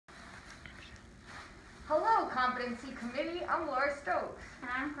Competency Committee. I'm Laura Stokes. And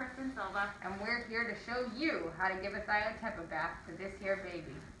I'm Kristen Silva. And we're here to show you how to give a Thiotepa bath to this here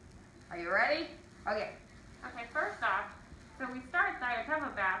baby. Are you ready? Okay. Okay, first off, so we start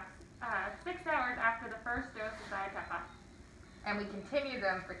Thiotepa baths 6 hours after the first dose of Thiotepa. And we continue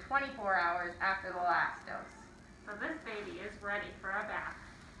them for 24 hours after the last dose. So this baby is ready for a bath.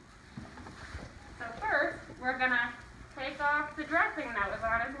 So first, we're going to take off the dressing that was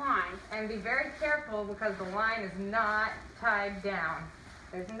on his line. And be very careful because the line is not tied down.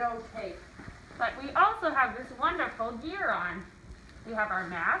 There's no tape. But we also have this wonderful gear on. We have our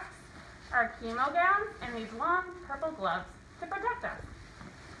masks, our chemo gowns, and these long purple gloves to protect us.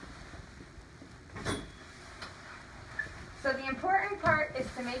 So the important part is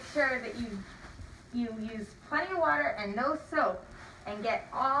to make sure that you use plenty of water and no soap and get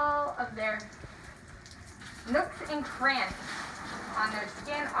all of their nooks and crannies on their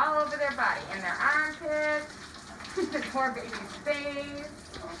skin all over their body, in their armpits, the poor baby's face.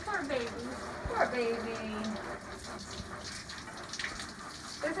 Oh, poor baby. Poor baby.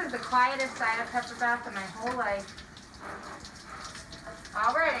 This is the quietest Thiotepa bath in my whole life.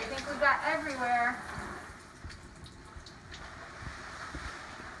 All right, I think we got everywhere.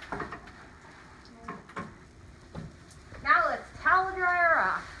 Now let's towel dry her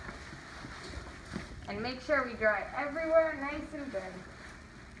off. And make sure we dry everywhere nice and good.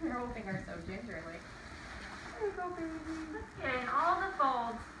 You're holding her so gingerly. There you go, baby. Let's get in all the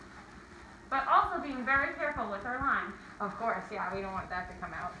folds, but also being very careful with her line. Of course, yeah, we don't want that to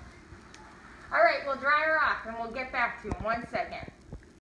come out. All right, we'll dry her off and we'll get back to you in 1 second.